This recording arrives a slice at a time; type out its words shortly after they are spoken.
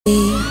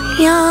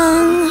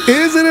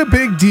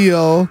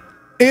deal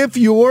if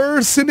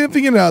your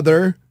significant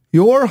other,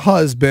 your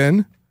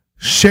husband,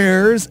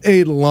 shares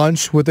a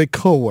lunch with a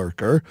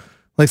coworker,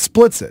 like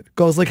splits it,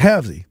 goes like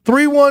halvesy?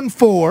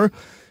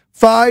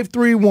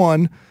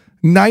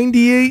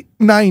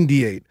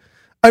 314-531-9898.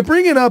 I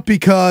bring it up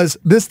because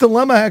this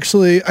dilemma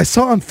actually I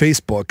saw on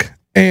Facebook,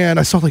 and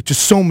I saw like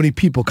just so many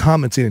people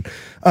commenting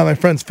on my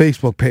friend's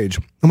Facebook page.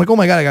 I'm like, oh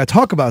my God, I got to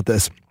talk about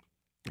this.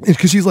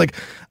 Because she's like,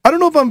 I don't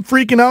know if I'm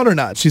freaking out or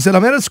not. She said,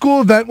 I'm at a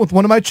school event with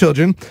one of my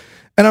children,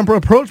 and I'm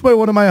approached by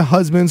one of my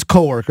husband's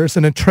coworkers,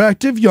 an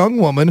attractive young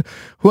woman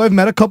who I've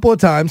met a couple of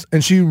times,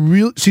 and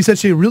she said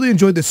she really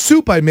enjoyed the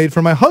soup I made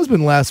for my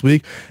husband last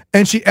week,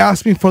 and she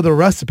asked me for the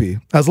recipe.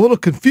 I was a little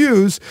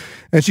confused,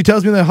 and she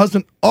tells me that her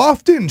husband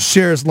often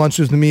shares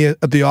lunches with me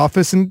at the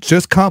office and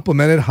just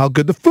complimented how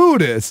good the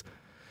food is.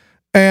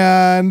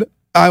 And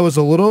I was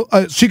a little,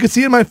 she could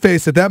see in my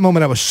face at that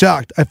moment I was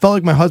shocked. I felt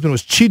like my husband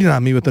was cheating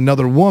on me with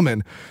another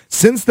woman.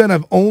 Since then,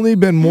 I've only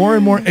been more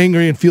and more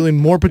angry and feeling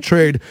more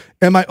betrayed.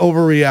 Am I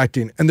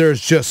overreacting? And there's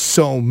just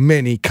so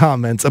many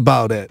comments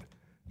about it.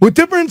 With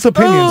different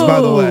opinions, by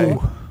the way.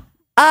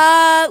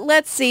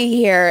 Let's see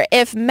here.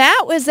 If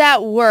Matt was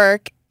at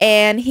work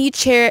and he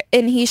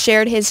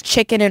shared his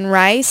chicken and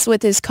rice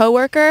with his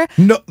coworker,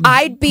 no,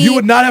 you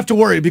would not have to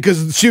worry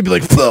because she'd be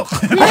like, ugh.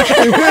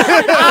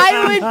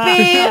 I would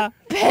be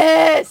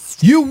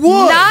pissed. You would.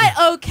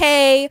 Not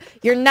okay.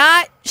 You're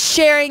not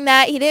sharing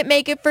that. He didn't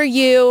make it for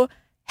you.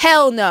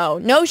 Hell no.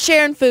 No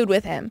sharing food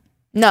with him.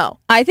 No.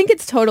 I think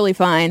it's totally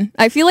fine.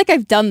 I feel like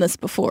I've done this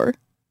before.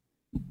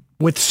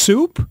 With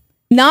soup?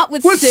 Not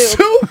with soup. What's the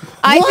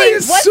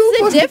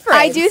difference?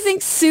 I do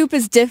think soup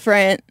is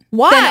different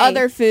than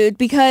other food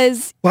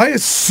because why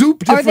is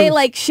soup different? Are they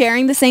like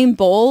sharing the same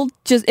bowl,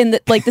 just in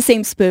the the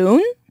same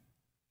spoon?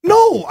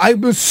 No,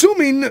 I'm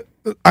assuming.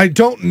 I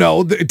don't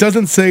know. It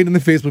doesn't say it in the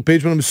Facebook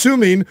page, but I'm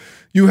assuming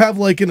you have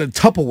like in a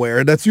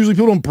Tupperware. That's usually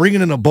people don't bring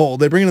it in a bowl.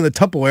 They bring it in the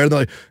Tupperware. They're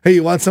like, hey,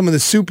 you want some of the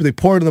soup? They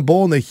pour it in the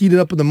bowl and they heat it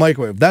up in the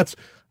microwave. That's,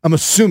 I'm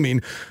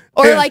assuming.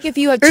 Or like if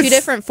you have two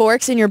different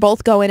forks and you're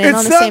both going in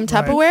on the same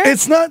Tupperware.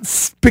 It's not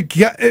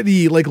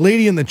spaghetti like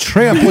Lady and the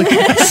Tramp. Like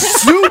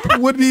soup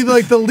would be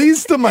like the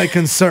least of my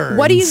concerns.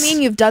 What do you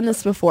mean you've done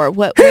this before?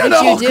 What did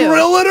you do?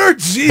 Grill it or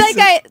Jesus.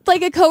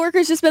 Like a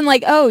coworker's just been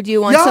like, oh, do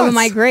you want some of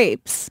my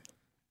grapes?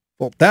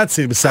 Well, that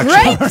seems sexual.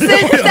 Grapes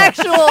is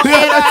sexual,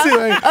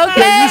 Anna.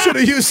 Okay. Yeah, you should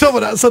have used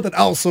something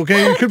else,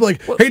 okay? You could be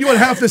like, hey, do you want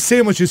half this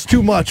sandwich? It's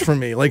too much for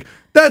me. Like,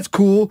 that's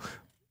cool.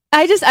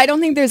 I don't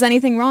think there's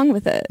anything wrong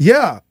with it.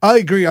 Yeah, I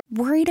agree.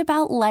 Worried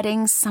about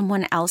letting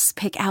someone else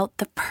pick out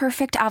the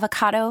perfect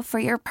avocado for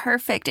your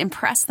perfect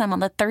impress them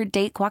on the third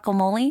date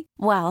guacamole?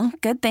 Well,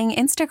 good thing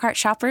Instacart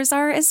shoppers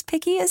are as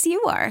picky as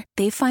you are.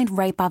 They find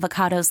ripe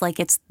avocados like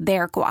it's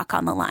their guac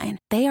on the line.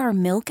 They are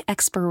milk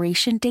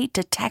expiration date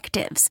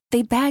detectives.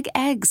 They bag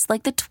eggs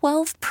like the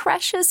 12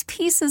 precious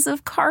pieces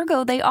of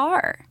cargo they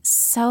are.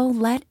 So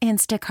let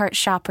Instacart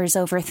shoppers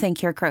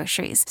overthink your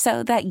groceries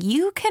so that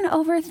you can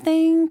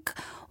overthink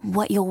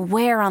what you'll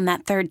wear on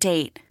that third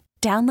date.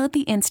 Download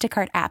the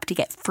Instacart app to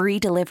get free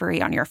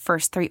delivery on your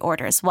first 3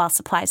 orders while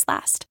supplies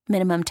last.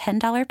 Minimum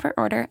 $10 per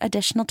order.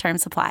 Additional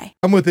terms apply.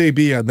 I'm with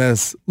AB on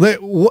this.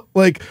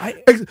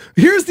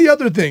 Here's the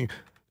other thing.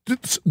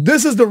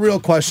 This is the real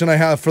question I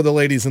have for the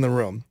ladies in the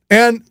room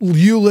and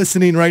you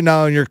listening right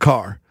now in your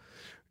car.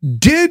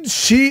 Did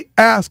she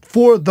ask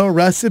for the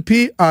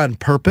recipe on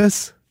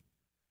purpose?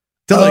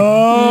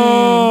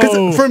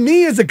 Because for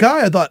me as a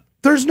guy, I thought,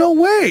 there's no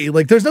way.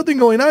 Like, there's nothing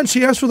going on.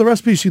 She asked for the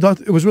recipe. She thought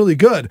it was really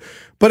good.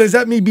 But is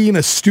that me being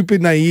a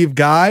stupid, naive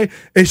guy?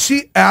 Is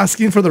she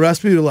asking for the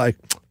recipe to like...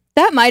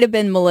 That might have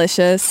been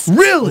malicious.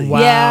 Really?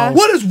 Wow. Yeah.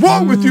 What is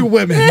wrong with you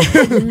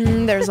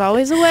women? There's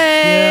always a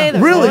way. Yeah.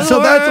 Really?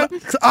 So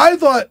I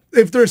thought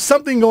if there's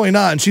something going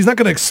on, she's not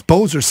going to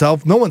expose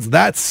herself. No one's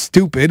that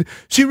stupid.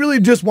 She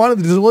really just wanted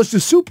the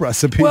delicious soup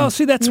recipe. Well,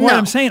 see, that's what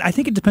I'm saying. I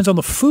think it depends on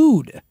the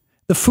food.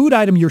 The food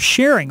item you're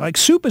sharing. Like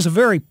soup is a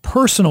very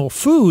personal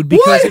food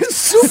because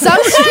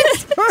some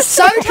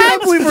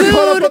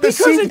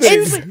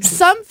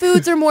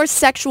foods are more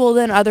sexual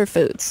than other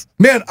foods.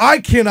 Man, I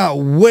cannot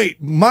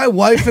wait. My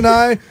wife and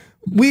I,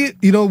 we've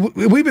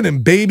been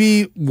in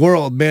baby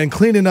world, man,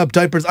 cleaning up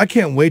diapers. I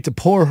can't wait to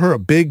pour her a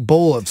big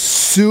bowl of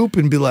soup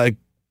and be like,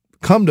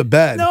 come to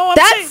bed. No,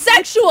 that's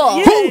sexual.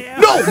 Yeah.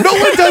 No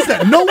one does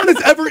that. No one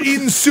has ever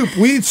eaten soup.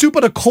 We eat soup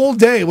on a cold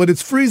day when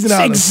it's freezing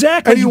out.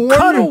 Exactly. You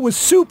cuddle with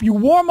soup. You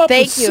warm up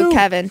with soup. Thank you,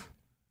 Kevin.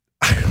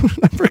 I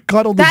never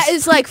cuddled. That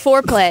is like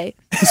foreplay.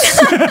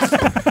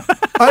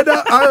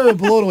 I'm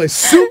blown away.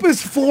 Soup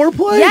is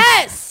foreplay?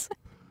 Yes.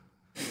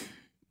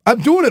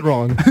 I'm doing it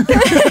wrong.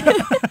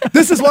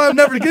 This is why I'm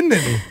never getting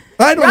any.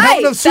 I don't have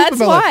enough soup in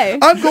my life.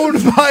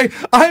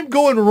 I'm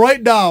going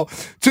right now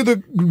to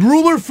the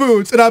Ruler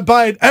Foods and I'm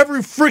buying every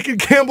freaking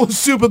Campbell's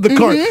soup in the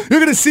cart. You're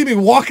going to see me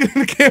walking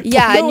in the Campbell's.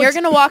 Yeah, and you're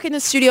going to walk in the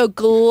studio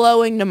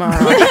glowing tomorrow.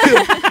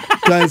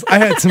 Guys, I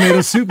had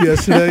tomato soup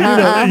yesterday.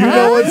 You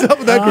know what's up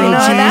with that grilled What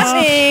cheese. that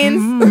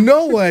means.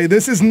 No way.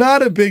 This is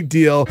not a big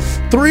deal.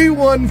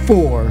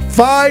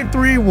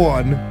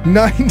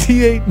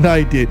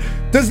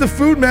 314-531-9898. Does the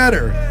food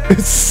matter?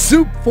 It's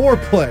soup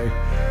foreplay.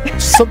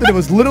 Something that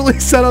was literally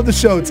said on the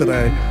show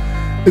today.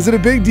 Is it a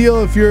big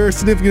deal if your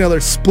significant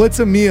other splits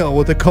a meal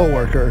with a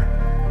coworker?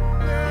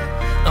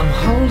 I'm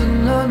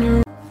holding on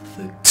your...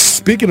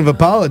 Speaking of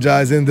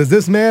apologizing, does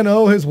this man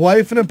owe his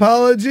wife an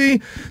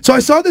apology? So I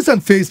saw this on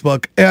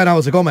Facebook, and I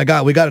was like, oh my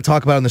God, we got to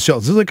talk about it on the show.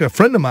 This is like a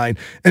friend of mine,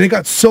 and it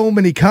got so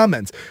many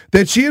comments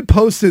that she had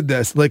posted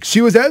this. Like,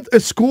 she was at a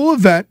school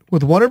event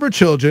with one of her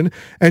children,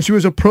 and she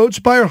was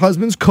approached by her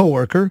husband's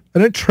coworker,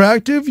 an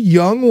attractive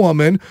young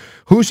woman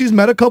who she's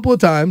met a couple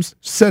of times,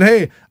 said,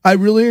 hey, I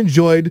really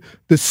enjoyed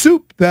the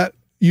soup that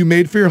you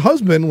made for your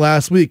husband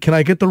last week. Can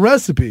I get the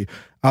recipe?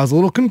 I was a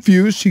little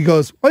confused. She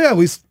goes, oh yeah,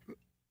 we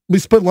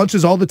split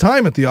lunches all the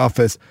time at the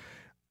office.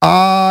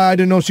 I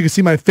didn't know if she could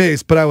see my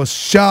face, but I was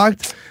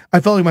shocked. I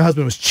felt like my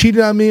husband was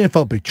cheating on me. I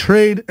felt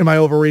betrayed. Am I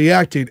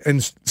overreacting?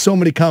 And so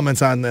many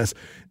comments on this.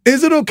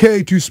 Is it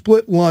okay to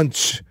split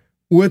lunch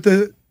with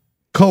a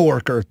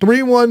coworker?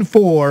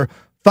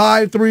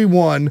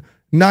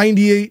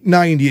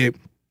 314-531-9898.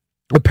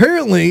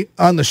 Apparently,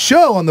 on the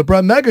show, on the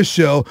Brett Mega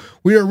Show,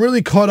 we are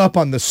really caught up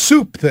on the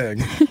soup thing.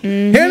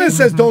 Hannah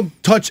says don't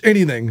touch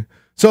anything.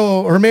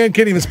 So her man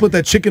can't even split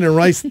that chicken and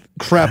rice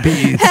crap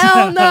he eats.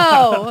 Hell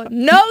no.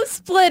 No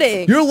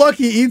splitting. You're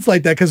lucky he eats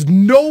like that because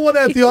no one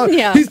at the office,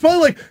 Yeah. he's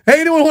probably like,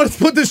 hey, anyone want to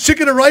split this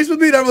chicken and rice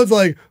with me? And everyone's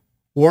like,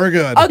 we're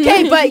good.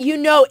 Okay, but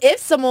if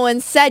someone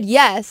said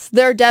yes,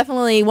 they're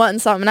definitely wanting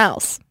something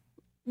else.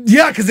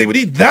 Yeah, because they would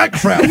eat that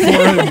crap for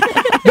him.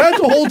 That's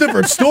a whole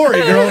different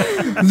story, girl.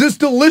 This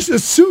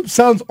delicious soup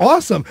sounds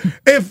awesome.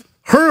 If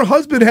her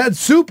husband had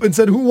soup and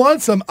said, who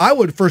wants some? I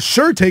would for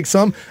sure take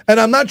some, and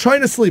I'm not trying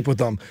to sleep with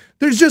them.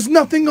 There's just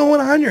nothing going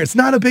on here. It's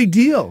not a big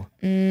deal.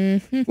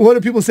 Mm-hmm. What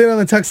are people saying on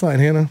the text line,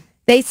 Hannah?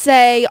 They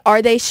say,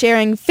 are they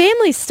sharing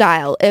family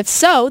style? If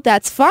so,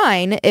 that's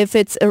fine. If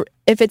it's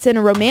in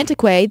a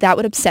romantic way, that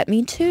would upset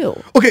me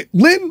too. Okay,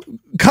 Lynn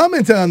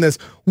commented on this.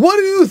 What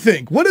do you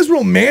think? What does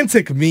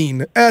romantic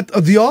mean at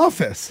the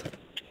office?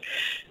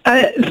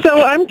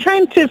 So I'm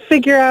trying to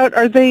figure out,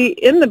 are they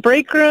in the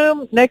break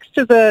room next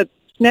to the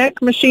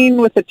snack machine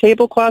with a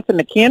tablecloth and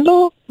a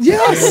candle?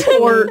 Yes.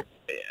 Or,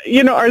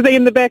 are they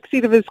in the back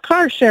seat of his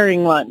car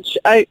sharing lunch?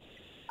 I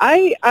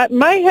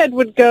my head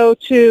would go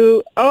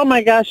to, oh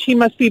my gosh, he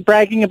must be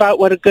bragging about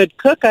what a good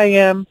cook I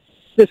am.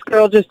 This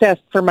girl just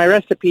asked for my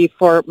recipe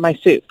for my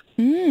soup.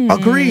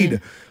 Agreed.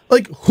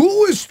 Like,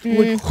 who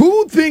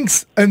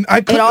thinks, and I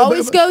It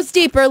always goes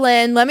deeper,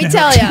 Lynn. Let me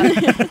tell you.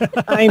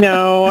 I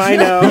know. Lynn,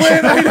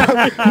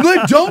 Lynn,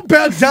 don't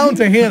back down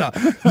to Hannah.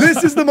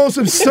 This is the most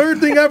absurd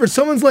thing ever.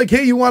 Someone's like,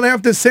 hey, you want to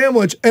have this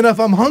sandwich? And if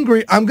I'm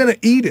hungry, I'm going to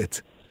eat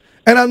it.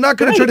 And I'm not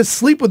going to try to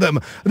sleep with them.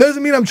 It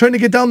doesn't mean I'm trying to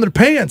get down their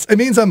pants. It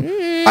means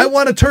I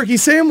want a turkey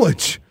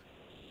sandwich.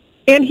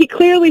 And he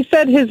clearly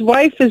said his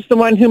wife is the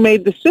one who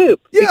made the soup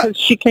because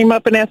she came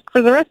up and asked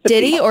for the recipe.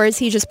 Did he, or is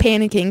he just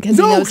panicking because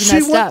he No, knows he she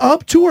messed went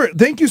up to her.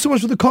 Thank you so much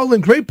for the call,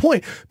 Lynn. Great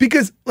point.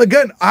 Because,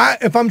 again,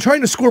 if I'm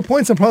trying to score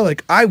points, I'm probably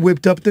like, I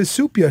whipped up this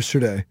soup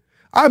yesterday.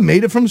 I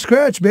made it from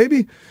scratch,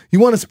 baby. You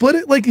want to split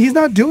it? Like, he's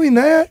not doing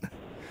that.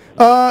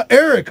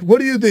 Eric, what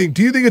do you think?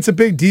 Do you think it's a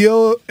big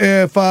deal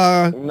if,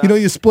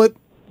 you split,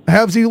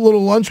 have a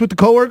little lunch with the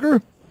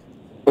coworker?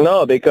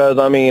 No, because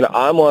I'm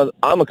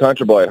a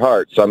country boy at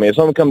heart. So if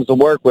someone comes to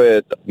work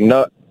with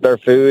their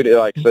food,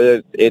 like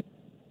said it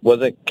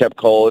wasn't kept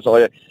cold, it's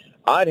like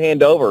I'd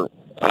hand over.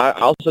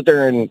 I'll sit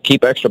there and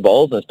keep extra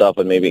bowls and stuff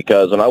with me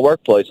because when I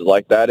work places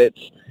like that,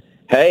 it's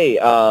hey,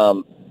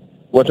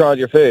 what's wrong with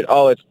your food?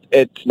 Oh,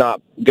 it's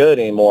not good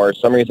anymore. For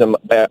some reason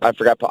I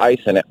forgot to put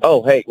ice in it.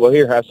 Oh, hey, well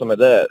here, have some of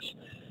this.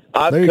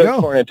 I've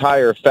cooked for an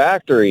entire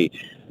factory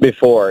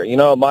before.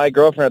 My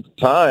girlfriend at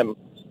the time,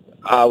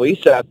 we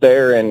sat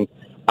there and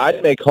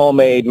I'd make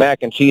homemade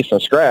mac and cheese from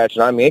scratch,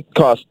 and it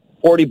cost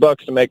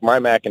 $40 to make my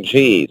mac and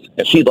cheese,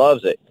 and she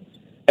loves it.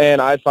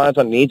 And I'd find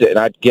someone needs it, and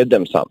I'd give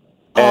them some.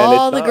 And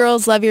all the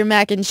girls love your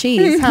mac and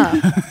cheese,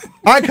 huh?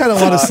 I kind of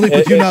want to sleep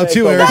with you now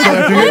too, Eric. So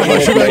after hearing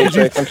about your mac and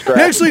cheese, you're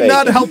actually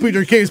not helping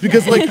your case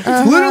because,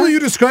 literally, you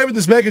describing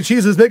this mac and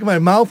cheese is making my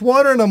mouth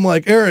water, and I'm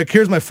like, Eric,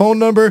 here's my phone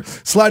number.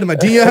 Slide in my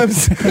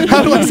DMs.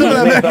 How do I send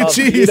that mac and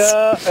cheese?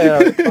 5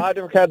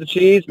 different kinds of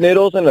cheese,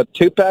 noodles, and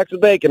 2 packs of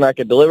bacon. I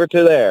could deliver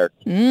to there.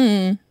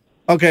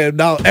 Okay,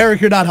 now Eric,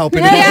 you're not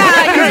helping.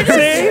 Yeah, you're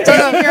just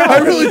I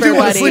really do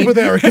want to sleep with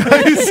Eric,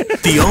 guys.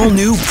 The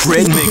all-new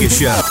Fred Mega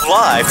Show,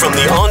 live from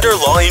the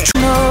Underlying.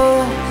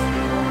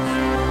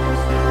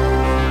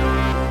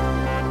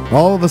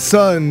 All of a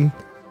sudden,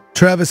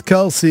 Travis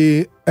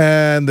Kelce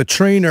and the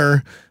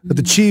trainer at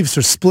the Chiefs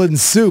are splitting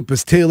soup.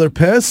 Is Taylor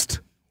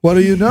pissed? What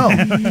do you know?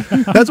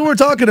 That's what we're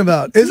talking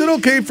about. Is it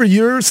okay for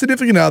your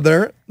significant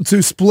other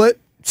to split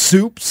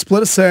soup,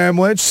 split a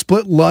sandwich,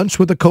 split lunch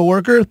with a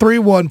coworker.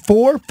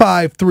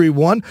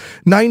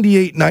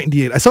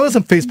 314-531-9898. I saw this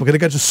on Facebook, and it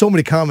got just so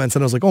many comments,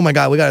 and I was like, oh my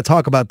God, we got to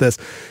talk about this.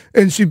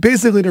 And she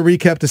basically, to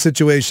recap the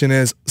situation,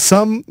 is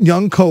some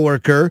young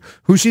coworker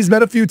who she's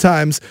met a few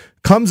times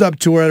comes up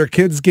to her at her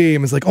kid's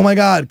game, is like, oh my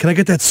God, can I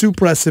get that soup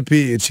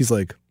recipe? And she's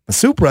like, a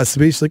soup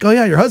recipe? She's like, oh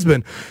yeah, your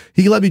husband,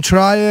 he let me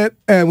try it,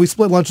 and we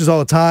split lunches all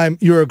the time.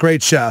 You're a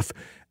great chef.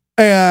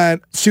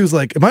 And she was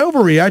like, am I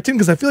overreacting?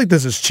 Because I feel like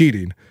this is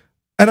cheating.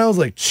 And I was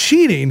like,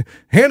 cheating?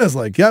 Hannah's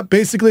like, yep,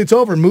 basically it's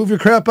over. Move your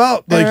crap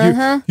out.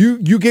 Like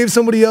you gave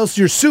somebody else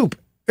your soup.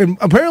 And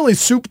apparently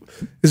soup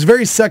is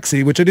very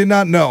sexy, which I did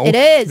not know. It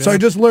is. So I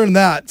just learned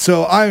that.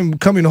 So I'm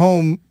coming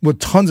home with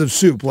tons of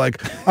soup.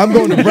 Like, I'm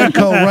going to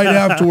Breadco right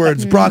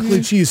afterwards.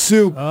 Broccoli cheese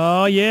soup.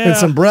 Oh, yeah. And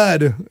some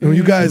bread. And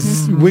you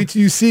guys, wait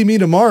till you see me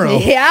tomorrow.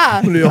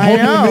 Yeah, I'm gonna be a I whole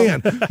know. new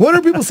man. What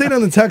are people saying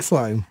on the text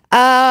line?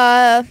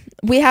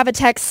 We have a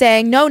text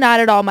saying, no,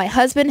 not at all. My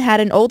husband had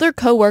an older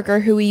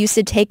coworker who we used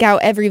to take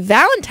out every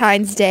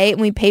Valentine's Day,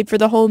 and we paid for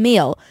the whole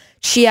meal.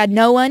 She had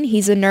no one.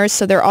 He's a nurse,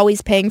 so they're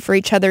always paying for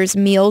each other's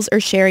meals or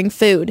sharing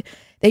food.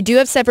 They do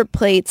have separate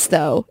plates,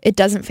 though. It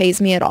doesn't faze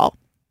me at all.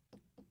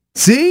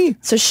 See?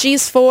 So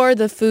she's for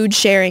the food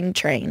sharing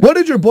train. What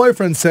did your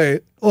boyfriend say?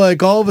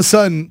 Like, all of a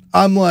sudden,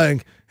 I'm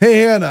like,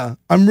 hey, Hannah,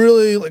 I'm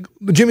really, like,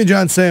 the Jimmy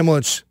John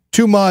sandwich,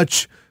 too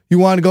much. You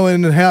want to go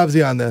in and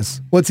halvesy on this.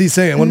 What's he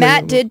saying?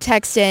 Matt did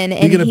text in,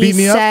 and gonna he beat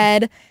me up?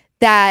 said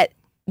that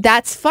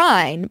that's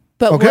fine,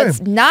 but Okay.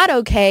 what's not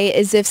okay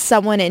is if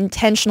someone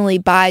intentionally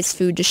buys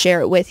food to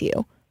share it with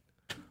you.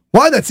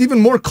 Why? That's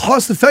even more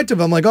cost effective.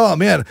 I'm like, oh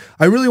man,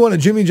 I really want a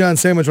Jimmy John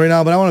sandwich right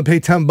now, but I want to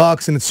pay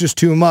 $10 and it's just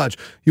too much.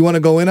 You want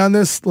to go in on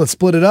this? Let's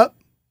split it up.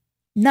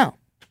 No,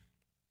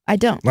 I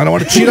don't. I don't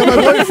want to cheat on my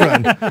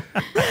boyfriend.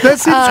 That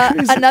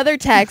seems crazy. Another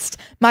text.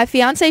 My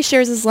fiance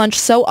shares his lunch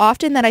so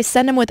often that I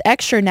send him with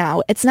extra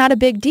now. It's not a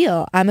big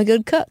deal. I'm a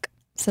good cook,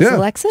 says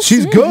Alexis.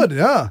 She's good.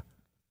 Yeah,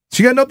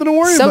 she got nothing to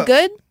worry So about.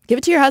 good. Give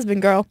it to your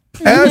husband, girl.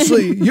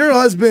 Ashley, your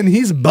husband,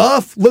 he's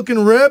buff,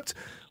 looking ripped.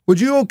 Would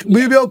you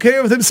be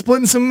okay with him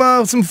splitting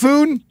some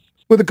food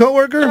with a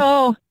coworker?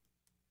 Oh,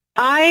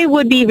 I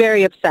would be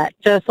very upset,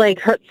 just like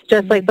her,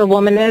 just like the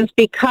woman is,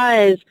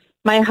 because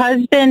my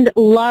husband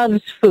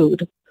loves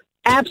food.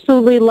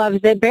 Absolutely loves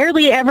it.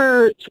 Barely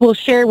ever will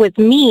share with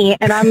me,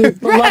 and I'm the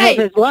love of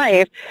his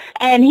life.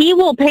 And he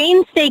will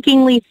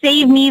painstakingly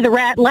save me the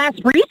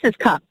last Reese's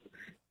cup.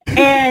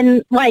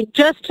 And like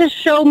just to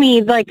show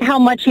me like how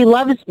much he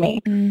loves me,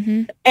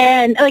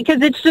 and like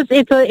because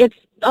it's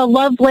a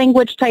love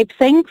language type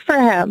thing for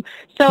him.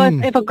 So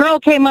if a girl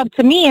came up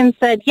to me and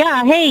said,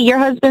 "Yeah, hey, your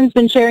husband's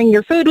been sharing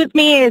your food with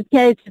me.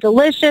 It's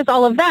delicious,"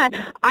 all of that,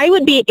 I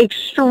would be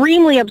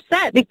extremely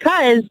upset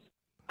because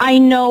I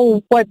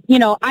know what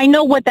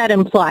that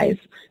implies.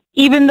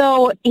 Even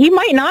though he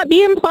might not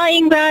be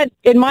implying that,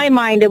 in my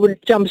mind, it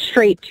would jump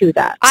straight to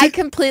that. I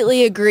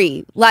completely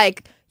agree.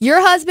 Like, your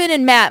husband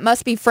and Matt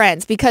must be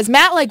friends because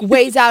Matt, like,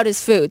 weighs out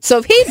his food. So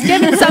if he's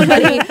giving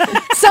somebody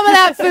some of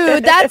that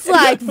food, that's,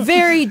 like,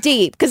 very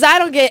deep because I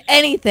don't get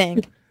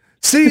anything.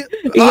 See,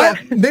 maybe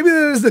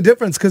that is the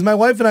difference because my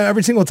wife and I,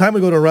 every single time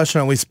we go to a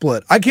restaurant, we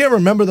split. I can't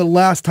remember the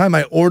last time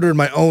I ordered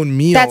my own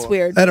meal. That's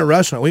weird. At a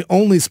restaurant. We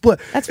only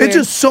split. That's weird. It's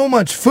just so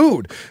much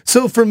food.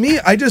 So for me,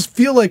 I just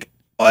feel like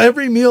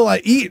every meal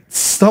I eat,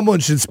 someone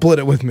should split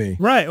it with me.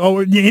 Right.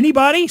 Or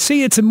anybody?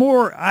 See, it's a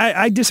more,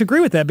 I disagree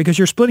with that because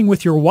you're splitting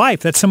with your wife.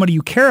 That's somebody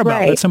you care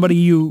about. Right. That's somebody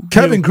you...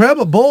 Kevin, grab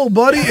a bowl,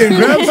 buddy, and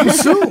grab some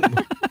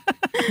soup.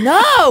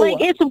 No.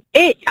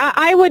 Like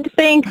I would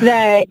think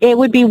that it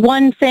would be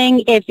one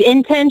thing if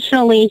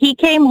intentionally he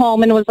came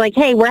home and was like,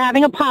 "Hey, we're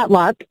having a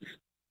potluck.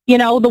 You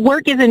know, the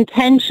work is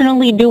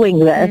intentionally doing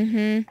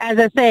this as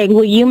a thing.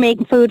 Will you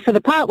make food for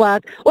the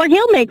potluck?" Or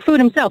he'll make food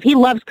himself. He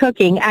loves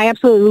cooking. I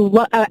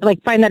absolutely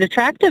find that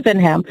attractive in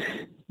him.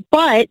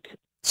 But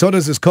So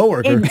does his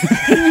coworker.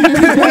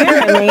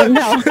 apparently,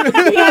 no,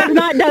 he has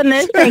not done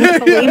this,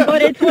 thankfully.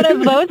 But it's one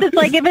of those. It's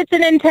like if it's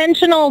an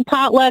intentional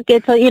potluck,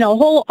 it's a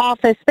whole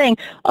office thing.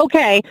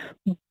 Okay,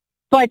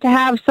 but to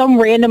have some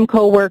random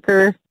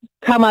coworker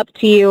come up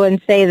to you and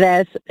say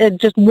this,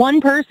 just one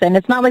person.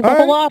 It's not like the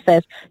whole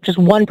office. Just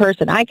one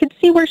person. I could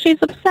see where she's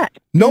upset.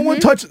 No one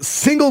touched a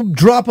single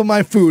drop of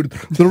my food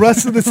the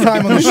rest of this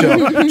time on the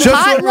show. Just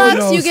so everyone Potlucks,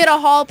 knows. you get a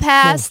hall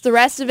pass. The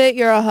rest of it,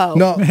 you're a hoe.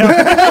 No.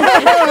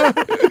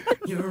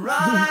 You're all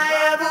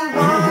I ever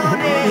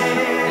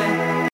wanted.